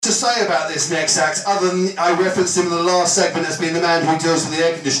to say about this next act, other than I referenced him in the last segment as being the man who deals with the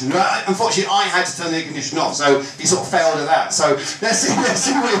air conditioning. Unfortunately, I had to turn the air conditioning off, so he sort of failed at that. So let's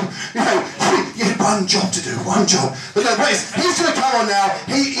see what him, you had one job to do, one job. But no, he's going to come on now.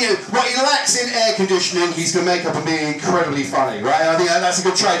 He lacks in air conditioning. He's going to make up and be incredibly funny, right? I think that's a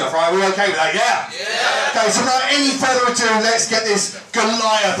good trade-off, right? We're okay with that, yeah? Yeah. Okay, so without any further ado, let's get this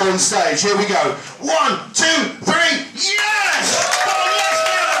Goliath on stage. Here we go. 1, 2, 3, yes! Come on, yes,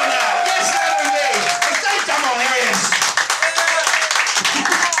 now! Yes, everybody! Come on, here he is.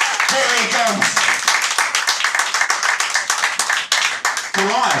 Here he comes.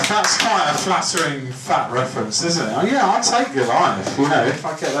 Goliath, that's quite a flattering fat reference, isn't it? Oh, yeah, I'll take Goliath, you know, if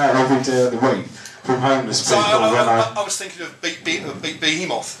I get that every day of the week from homeless people. So I was thinking of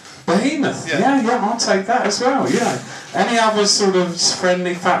Behemoth. Behemoth, yeah, I'll take that as well, you know. Any other sort of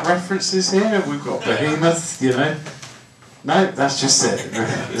friendly fat references here? We've got Behemoth, you know. No, that's just it.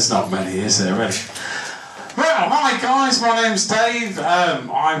 There's not many, is there, really? Well, hi guys, my name's Dave.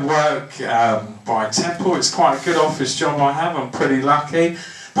 I work by Temple. It's quite a good office job I have. I'm pretty lucky.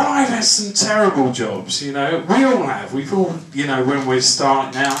 But I've had some terrible jobs, you know. We all have. We've all, you know, when we're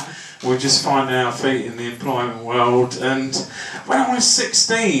starting out, we're just finding our feet in the employment world. And when I was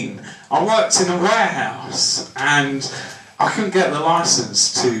 16, I worked in a warehouse and I couldn't get the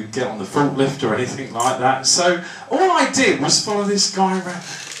licence to get on the forklift or anything like that. So all I did was follow this guy around,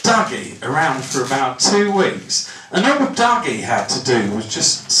 Dougie, around for about 2 weeks. And all Dougie had to do was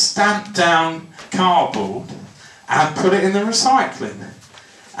just stamp down cardboard and put it in the recycling.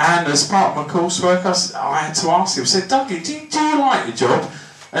 And as part of my coursework, I had to ask him, I said, Dougie, do you like your job?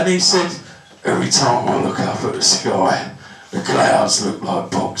 And he said, every time I look up at the sky, the clouds look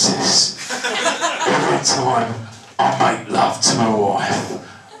like boxes. Every time I make love to my wife,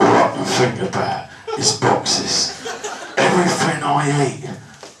 all I can think about is boxes. Everything I eat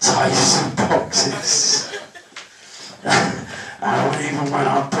tastes of boxes. And even when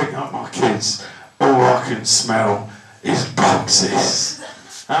I pick up my kids, all I can smell is boxes.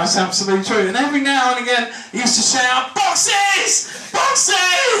 That's absolutely true. And every now and again, he used to shout, boxes!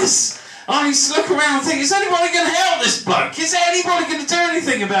 Boxes! And I used to look around and think, is anybody going to help this bloke? Is anybody going to do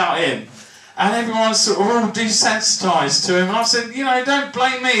anything about him? And everyone's sort of all desensitised to him. And I said, you know, don't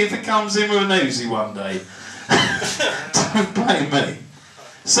blame me if it comes in with an Uzi one day. Don't blame me.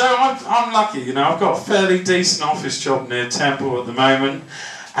 So I'm lucky, you know, I've got a fairly decent office job near Temple at the moment.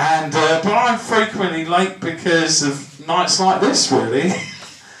 And but I'm frequently late because of nights like this, really.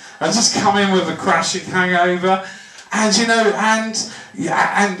 I just come in with a crashing hangover, and you know,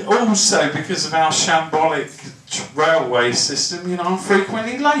 and also because of our shambolic railway system, you know, I'm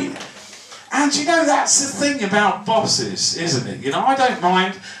frequently late. And you know, that's the thing about bosses, isn't it? You know, I don't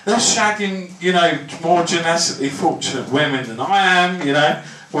mind. They're shagging, you know, more genetically fortunate women than I am. You know,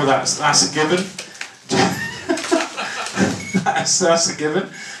 well, that's a given. that's a given.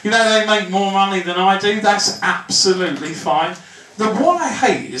 You know, they make more money than I do. That's absolutely fine. What I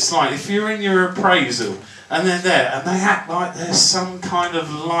hate is like if you're in your appraisal and they're there and they act like they're some kind of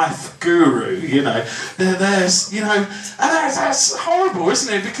life guru, you know, they're there, you know, and that's horrible,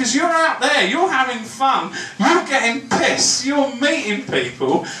 isn't it? Because you're out there, you're having fun, you're getting pissed, you're meeting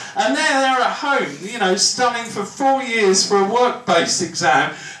people, and they're at home, you know, studying for 4 years for a work-based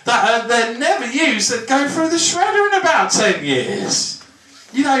exam that they're never used, that go through the shredder in about 10 years.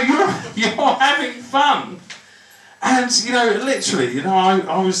 You know, you're having fun. And, you know, literally, you know,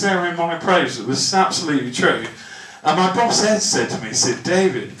 I was there in my appraisal, this is absolutely true. And my boss Ed said to me, he said,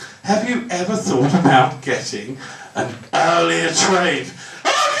 David, have you ever thought about getting an earlier train?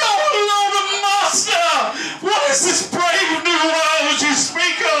 Oh, Master! What is this brave new world you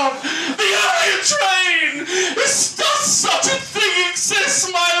speak of? The earlier train! Does such a thing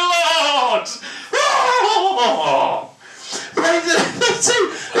exist, my lord? Oh!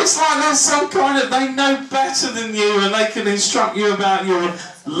 It's like there's some kind of, they know better than you and they can instruct you about your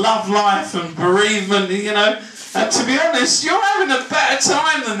love life and bereavement, you know. And to be honest, you're having a better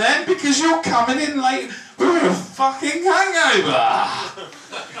time than them because you're coming in late with a fucking hangover.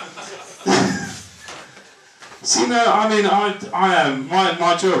 So, you know, I mean, I am,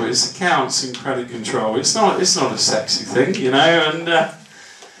 my job is accounts and credit control. It's not a sexy thing, you know, and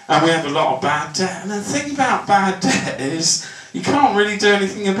we have a lot of bad debt. And the thing about bad debt is you can't really do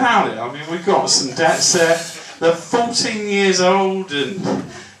anything about it. I mean, we've got some debts there. They're 14 years old and,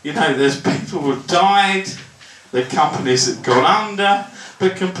 you know, there's people who've died. The companies have gone under.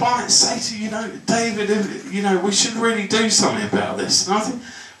 But compliance say to you, know, David, you know, we should really do something about this. And I think,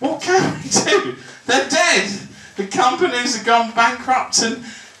 what can we do? They're dead. The companies have gone bankrupt and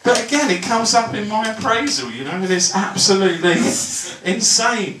But again, it comes up in my appraisal, you know, and it's absolutely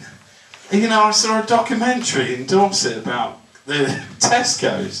insane. You know, I saw a documentary in Dorset about the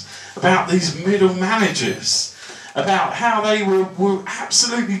Tesco's, about these middle managers, about how they were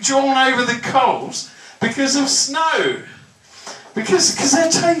absolutely drawn over the coals because of snow. Because their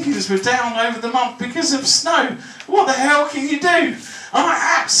takings were down over the month because of snow. What the hell can you do?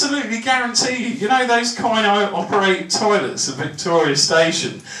 I absolutely guarantee you, you know those coin-operated toilets at Victoria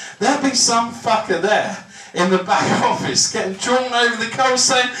Station? There'll be some fucker there in the back office getting drawn over the coals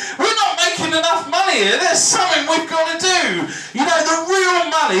saying, we're not making enough money here, there's something we've got to do. You know, the real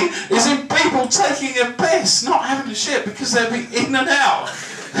money is in people taking a piss, not having a shit because they'll be in and out.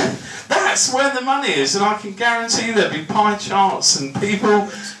 That's where the money is, and I can guarantee you there'll be pie charts and people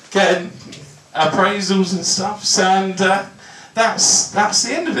getting appraisals and stuff, and that's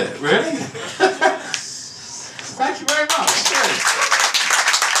the end of it, really. Thank you very much. Cheers.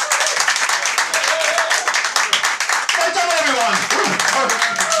 Well done, everyone.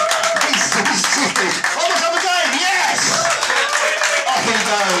 He's almost up again, yes! Off he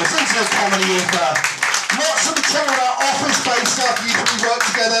goes, into the comedy ether. Lots of material about office-based stuff. You three work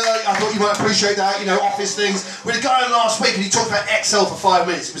together. I thought you might appreciate that, you know, office things. We had a guy on last week and he talked about Excel for 5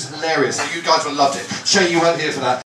 minutes. It was hilarious. So you guys would have loved it. Shame you weren't here for that.